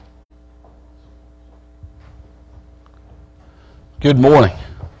Good morning.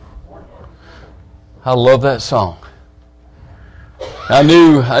 I love that song. I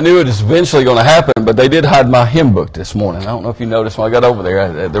knew it was eventually going to happen, but they did hide my hymn book this morning. I don't know if you noticed when I got over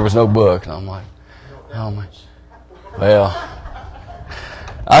there, there was no book. And I'm like, oh my. Well,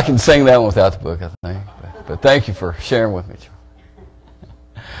 I can sing that one without the book, I think. But thank you for sharing with me.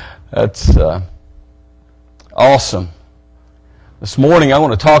 That's awesome. This morning I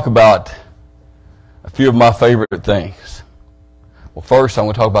want to talk about a few of my favorite things. Well, first I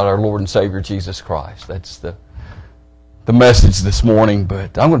want to talk about our Lord and Savior Jesus Christ. That's the message this morning,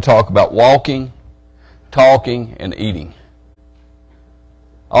 but I'm going to talk about walking, talking, and eating.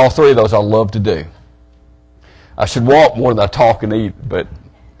 All three of those I love to do. I should walk more than I talk and eat, but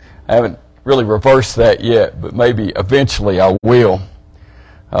I haven't really reversed that yet, but maybe eventually I will.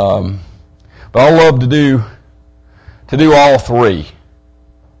 But I love to do all three.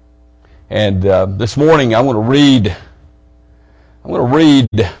 And this morning I want to read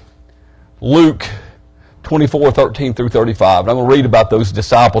Luke 24:13 through 35. And I'm going to read about those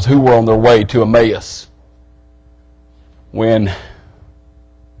disciples who were on their way to Emmaus when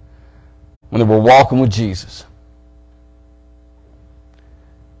they were walking with Jesus.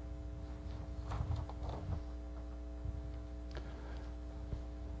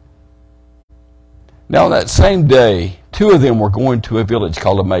 Now on that same day, two of them were going to a village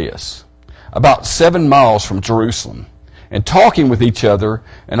called Emmaus, about 7 miles from Jerusalem, and talking with each other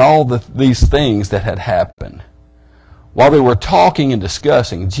and all these things that had happened. While they were talking and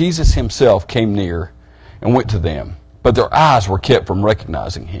discussing, Jesus himself came near and went to them, but their eyes were kept from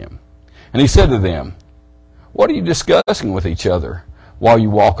recognizing him. And he said to them, "What are you discussing with each other while you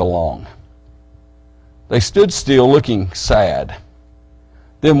walk along?" They stood still, looking sad.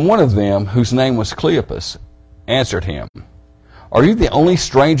 Then one of them, whose name was Cleopas, answered him, "Are you the only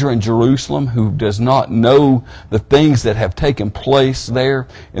stranger in Jerusalem who does not know the things that have taken place there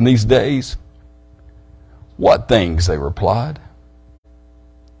in these days?" "What things?" they replied.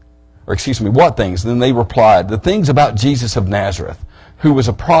 What things? Then they replied, "The things about Jesus of Nazareth, who was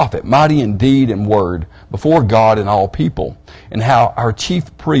a prophet, mighty in deed and word, before God and all people, and how our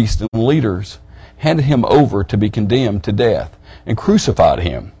chief priests and leaders handed him over to be condemned to death and crucified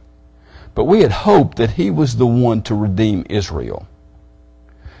him. But we had hoped that he was the one to redeem Israel.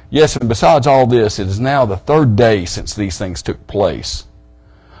 Yes, and besides all this, it is now the third day since these things took place.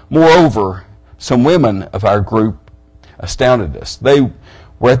 Moreover, some women of our group astounded us. They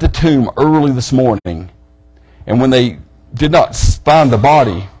were at the tomb early this morning, and when they did not find the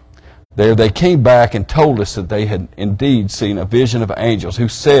body there, they came back and told us that they had indeed seen a vision of angels who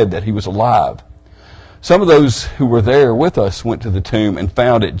said that he was alive. Some of those who were there with us went to the tomb and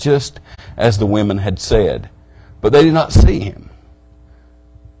found it just as the women had said, but they did not see him."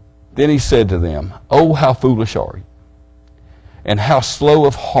 Then he said to them, "Oh, how foolish are you, and how slow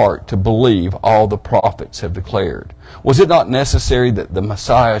of heart to believe all the prophets have declared. Was it not necessary that the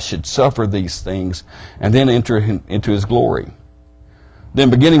Messiah should suffer these things and then enter into his glory?" Then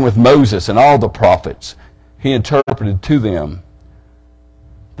beginning with Moses and all the prophets, he interpreted to them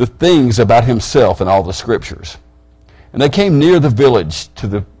the things about himself in all the scriptures. And they came near the village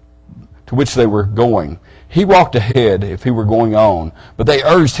to which they were going. He walked ahead if he were going on, but they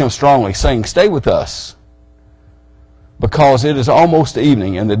urged him strongly, saying, "Stay with us, because it is almost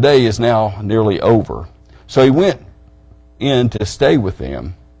evening, and the day is now nearly over." So he went in to stay with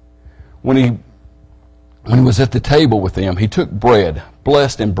them. When he was at the table with them, he took bread,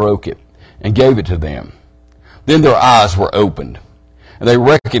 blessed and broke it, and gave it to them. Then their eyes were opened, and they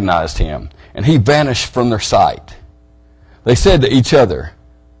recognized him, and he vanished from their sight. They said to each other,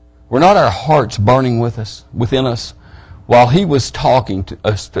 "Were not our hearts burning within us while he was talking to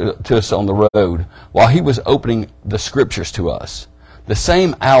us on the road, while he was opening the scriptures to us?" The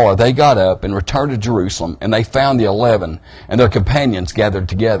same hour they got up and returned to Jerusalem, and they found the 11 and their companions gathered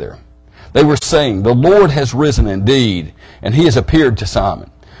together. They were saying, "The Lord has risen indeed, and he has appeared to Simon."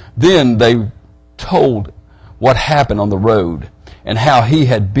 Then they told what happened on the road, and how he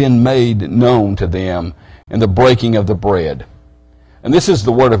had been made known to them in the breaking of the bread. And this is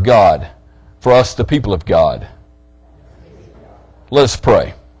the word of God for us, the people of God. Let us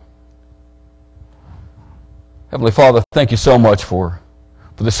pray. Heavenly Father, thank you so much for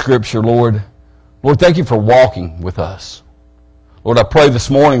the scripture, Lord. Lord, thank you for walking with us. Lord, I pray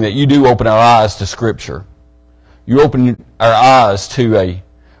this morning that you do open our eyes to scripture. You open our eyes to a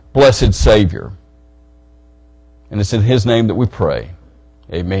blessed Savior. And it's in his name that we pray.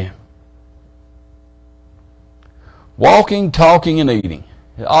 Amen. Walking, talking, and eating.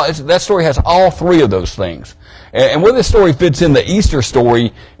 That story has all three of those things. And where this story fits in the Easter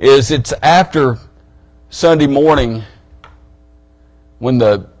story is it's after Sunday morning when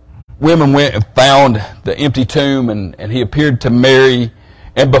the women went and found the empty tomb, and he appeared to Mary,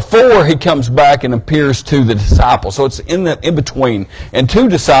 and before he comes back and appears to the disciples. So it's in between. And two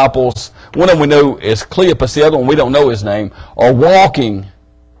disciples, one of them we know is Cleopas, the other one we don't know his name, are walking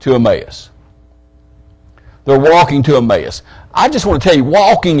to Emmaus. They're walking to Emmaus. I just want to tell you,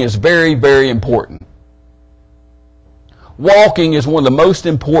 walking is very, very important. Walking is one of the most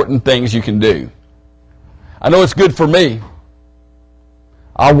important things you can do. I know it's good for me.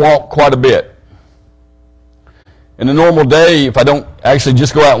 I walk quite a bit. In a normal day, if I don't actually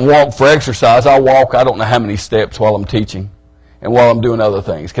just go out and walk for exercise, I walk I don't know how many steps while I'm teaching and while I'm doing other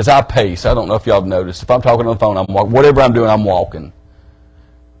things. Because I pace. I don't know if y'all have noticed. If I'm talking on the phone, I'm walking. Whatever I'm doing, I'm walking.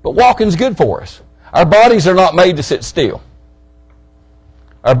 But walking is good for us. Our bodies are not made to sit still.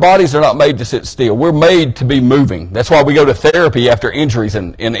 Our bodies are not made to sit still. We're made to be moving. That's why we go to therapy after injuries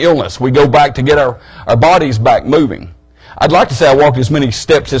and illness. We go back to get our bodies back moving. I'd like to say I walked as many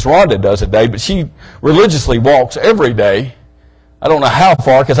steps as Rhonda does a day, but she religiously walks every day. I don't know how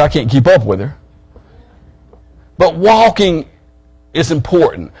far because I can't keep up with her. But walking is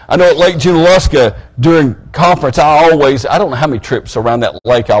important. I know at Lake Junaluska during conference, I don't know how many trips around that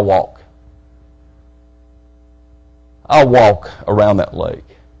lake I walk. I walk around that lake.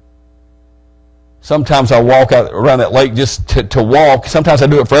 Sometimes I walk out around that lake just to walk. Sometimes I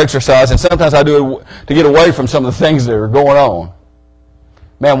do it for exercise, and sometimes I do it to get away from some of the things that are going on.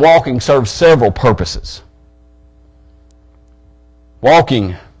 Man, walking serves several purposes.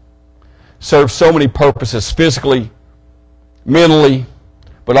 Walking serves so many purposes, physically, mentally,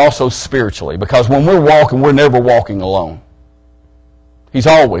 but also spiritually. Because when we're walking, we're never walking alone. He's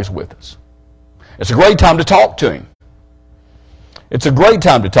always with us. It's a great time to talk to Him. It's a great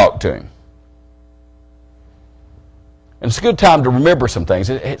time to talk to Him. And it's a good time to remember some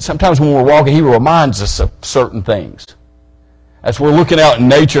things. Sometimes when we're walking, He reminds us of certain things. As we're looking out in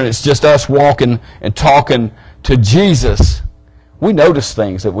nature and it's just us walking and talking to Jesus, we notice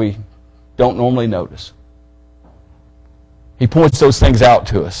things that we don't normally notice. He points those things out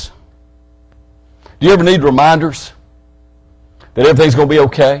to us. Do you ever need reminders that everything's going to be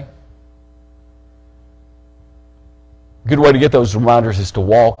okay? A good way to get those reminders is to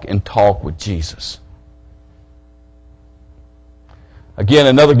walk and talk with Jesus. Again,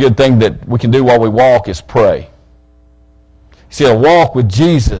 another good thing that we can do while we walk is pray. See, a walk with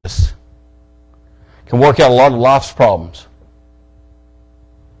Jesus can work out a lot of life's problems.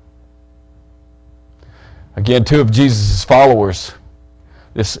 Again, two of Jesus' followers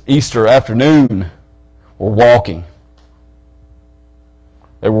this Easter afternoon were walking.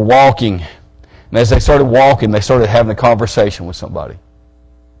 They were walking, and as they started walking, they started having a conversation with somebody.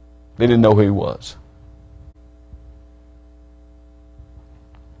 They didn't know who he was.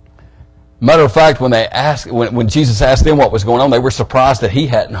 Matter of fact, when Jesus asked them what was going on, they were surprised that he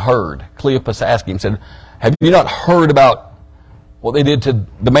hadn't heard. Cleopas asked him, said, "Have you not heard about what they did to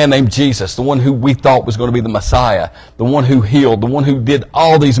the man named Jesus, the one who we thought was going to be the Messiah, the one who healed, the one who did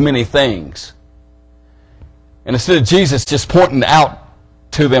all these many things?" And instead of Jesus just pointing out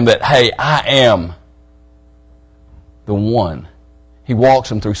to them that, hey, I am the one, he walks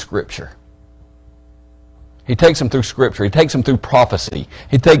them through Scripture. He takes them through Scripture. He takes them through prophecy.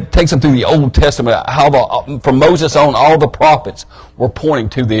 He takes them through the Old Testament. How from Moses on, all the prophets were pointing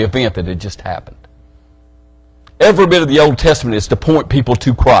to the event that had just happened. Every bit of the Old Testament is to point people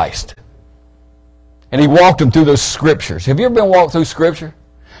to Christ. And he walked them through those Scriptures. Have you ever been walked through Scripture?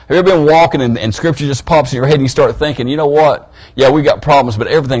 Have you ever been walking and Scripture just pops in your head and you start thinking, you know what? Yeah, we got problems, but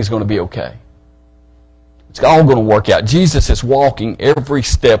everything's going to be okay. It's all going to work out. Jesus is walking every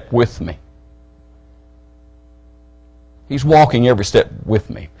step with me. He's walking every step with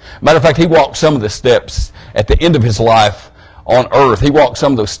me. Matter of fact, he walked some of the steps at the end of his life on earth. He walked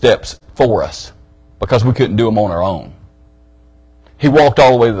some of those steps for us because we couldn't do them on our own. He walked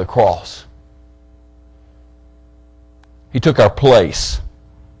all the way to the cross. He took our place.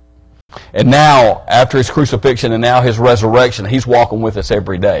 And now, after his crucifixion and now his resurrection, he's walking with us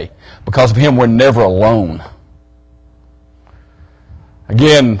every day. Because of him, we're never alone.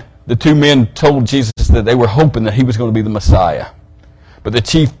 Again, the two men told Jesus that they were hoping that he was going to be the Messiah. But the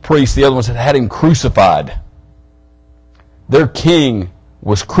chief priests, the other ones, had him crucified. Their king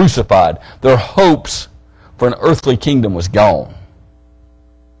was crucified. Their hopes for an earthly kingdom was gone.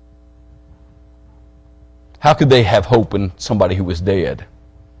 How could they have hope in somebody who was dead?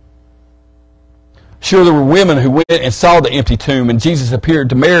 Sure, there were women who went and saw the empty tomb and Jesus appeared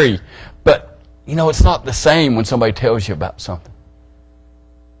to Mary. But, it's not the same when somebody tells you about something.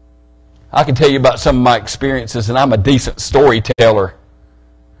 I can tell you about some of my experiences, and I'm a decent storyteller.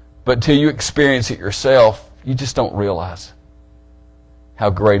 But until you experience it yourself, you just don't realize. how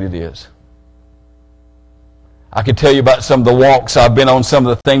great it is. I could tell you about some of the walks I've been on, some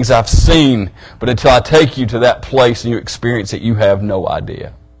of the things I've seen, but until I take you to that place and you experience it, you have no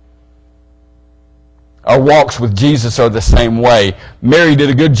idea. Our walks with Jesus are the same way. Mary did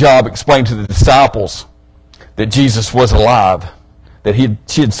a good job explaining to the disciples that Jesus was alive, that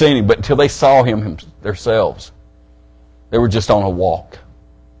she had seen him, but until they saw him themselves, they were just on a walk.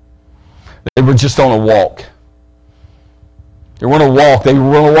 They were just on a walk. They were on a walk. They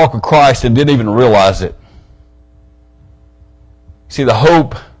were on a walk with Christ and didn't even realize it. See, the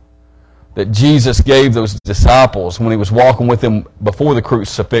hope that Jesus gave those disciples when he was walking with them before the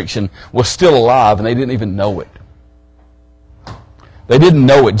crucifixion was still alive, and they didn't even know it. They didn't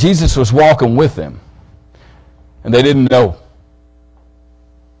know it. Jesus was walking with them, and they didn't know.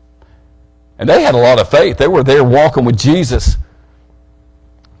 And they had a lot of faith. They were there walking with Jesus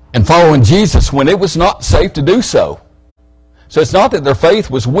and following Jesus when it was not safe to do so. So it's not that their faith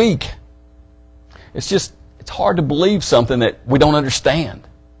was weak. It's just, it's hard to believe something that we don't understand.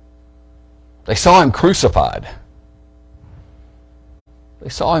 They saw him crucified. They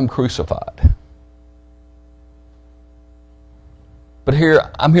saw him crucified. But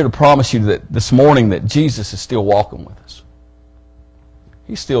I'm here to promise you that this morning that Jesus is still walking with us.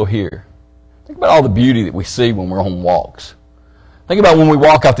 He's still here. Think about all the beauty that we see when we're on walks. Think about when we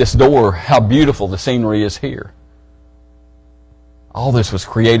walk out this door, how beautiful the scenery is here. All this was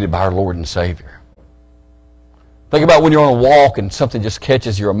created by our Lord and Savior. Think about when you're on a walk and something just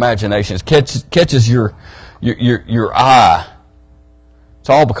catches your imagination, catches your eye. It's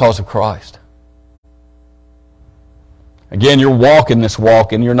all because of Christ. Again, you're walking this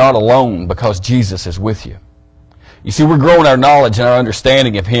walk and you're not alone because Jesus is with you. You see, we're growing our knowledge and our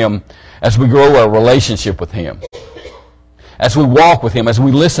understanding of Him as we grow our relationship with Him. As we walk with Him, as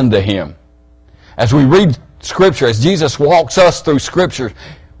we listen to Him. As we read Scripture, as Jesus walks us through Scripture,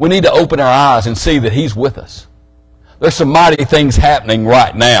 we need to open our eyes and see that He's with us. There's some mighty things happening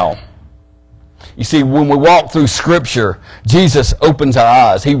right now. You see, when we walk through Scripture, Jesus opens our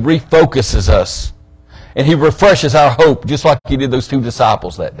eyes. He refocuses us. And He refreshes our hope, just like He did those two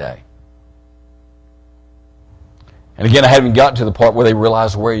disciples that day. And again, I haven't gotten to the part where they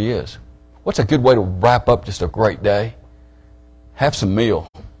realize where He is. What's a good way to wrap up just a great day? Have some meal.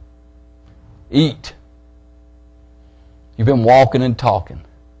 Eat. You've been walking and talking.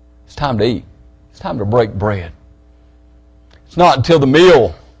 It's time to eat. It's time to break bread. It's not until the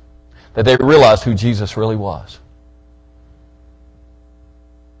meal that they realized who Jesus really was.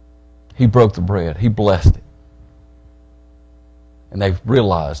 He broke the bread. He blessed it. And they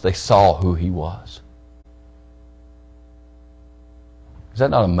realized, they saw who He was. Is that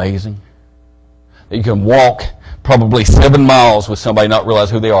not amazing? That you can walk probably 7 miles with somebody not realize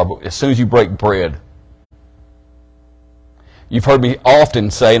who they are, but as soon as you break bread. You've heard me often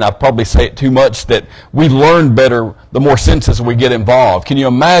say, and I probably say it too much, that we learn better the more senses we get involved. Can you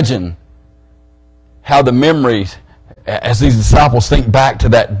imagine how the memories, as these disciples think back to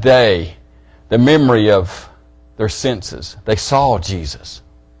that day, the memory of their senses? They saw Jesus.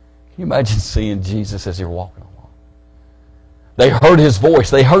 Can you imagine seeing Jesus as you're walking along? They heard His voice.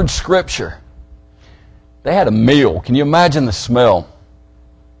 They heard Scripture. They had a meal. Can you imagine the smell?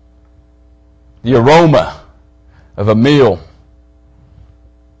 The aroma of a meal.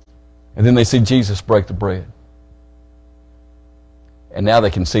 And then they see Jesus break the bread. And now they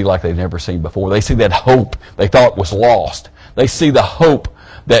can see like they've never seen before. They see that hope they thought was lost. They see the hope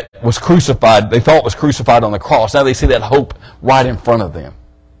that was crucified, they thought was crucified on the cross. Now they see that hope right in front of them.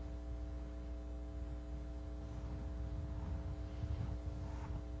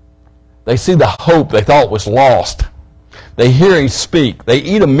 They see the hope they thought was lost. They hear Him speak. They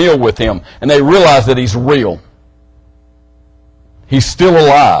eat a meal with Him, and they realize that He's real. He's still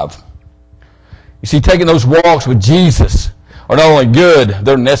alive. You see, taking those walks with Jesus are not only good,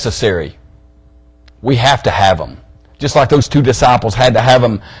 they're necessary. We have to have them. Just like those two disciples had to have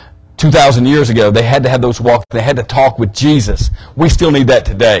them 2,000 years ago. They had to have those walks. They had to talk with Jesus. We still need that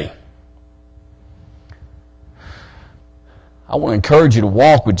today. I want to encourage you to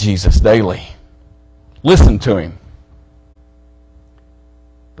walk with Jesus daily. Listen to Him.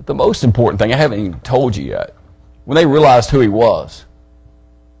 But the most important thing, I haven't even told you yet, when they realized who He was,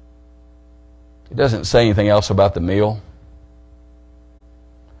 it doesn't say anything else about the meal.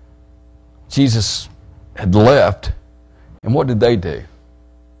 Jesus had left, and what did they do?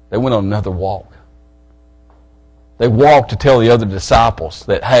 They went on another walk. They walked to tell the other disciples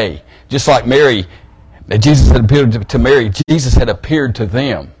that, hey, just like Mary, that Jesus had appeared to Mary, Jesus had appeared to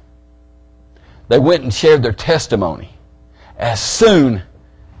them. They went and shared their testimony as soon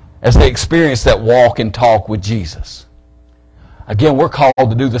as they experienced that walk and talk with Jesus. Again, we're called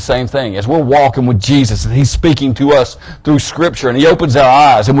to do the same thing. As we're walking with Jesus and He's speaking to us through Scripture and He opens our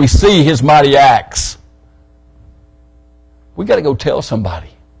eyes and we see His mighty acts, we got to go tell somebody.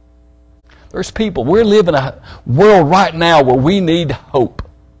 There's people. We're living a world right now where we need hope.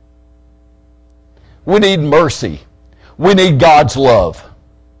 We need mercy. We need God's love.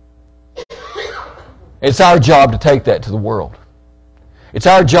 It's our job to take that to the world. It's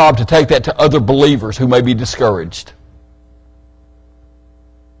our job to take that to other believers who may be discouraged.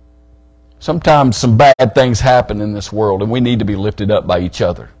 Sometimes some bad things happen in this world and we need to be lifted up by each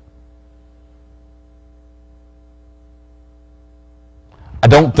other. I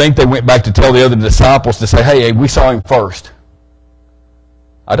don't think they went back to tell the other disciples to say, hey, we saw Him first.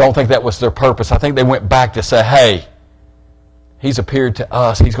 I don't think that was their purpose. I think they went back to say, hey, He's appeared to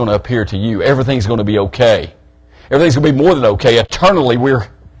us. He's going to appear to you. Everything's going to be okay. Everything's going to be more than okay. Eternally, we're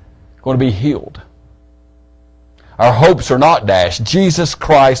going to be healed. Our hopes are not dashed. Jesus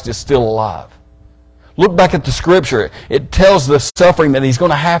Christ is still alive. Look back at the Scripture. It tells the suffering that He's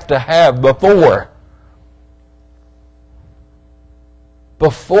going to have before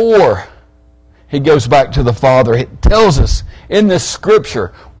He goes back to the Father. It tells us in this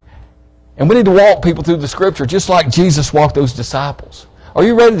Scripture. And we need to walk people through the Scripture just like Jesus walked those disciples. Are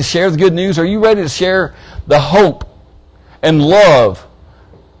you ready to share the good news? Are you ready to share the hope and love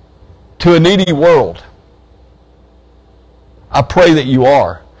to a needy world? I pray that you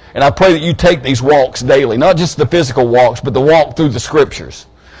are. And I pray that you take these walks daily. Not just the physical walks, but the walk through the Scriptures.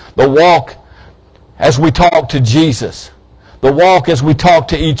 The walk as we talk to Jesus. The walk as we talk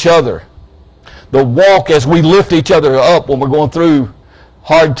to each other. The walk as we lift each other up when we're going through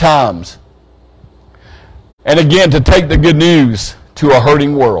hard times. And again, to take the good news to a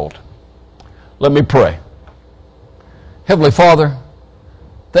hurting world. Let me pray. Heavenly Father,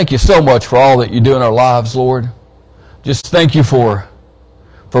 thank you so much for all that you do in our lives, Lord. Just thank you for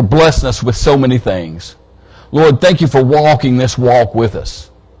blessing us with so many things. Lord, thank you for walking this walk with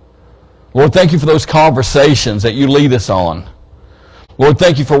us. Lord, thank you for those conversations that you lead us on. Lord,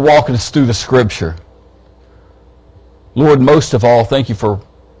 thank you for walking us through the Scripture. Lord, most of all, thank you for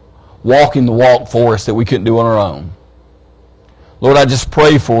walking the walk for us that we couldn't do on our own. Lord, I just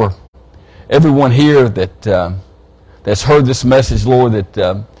pray for everyone here that's heard this message, Lord,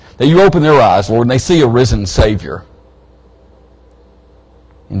 that you open their eyes, Lord, and they see a risen Savior.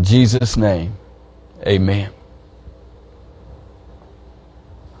 In Jesus' name, amen.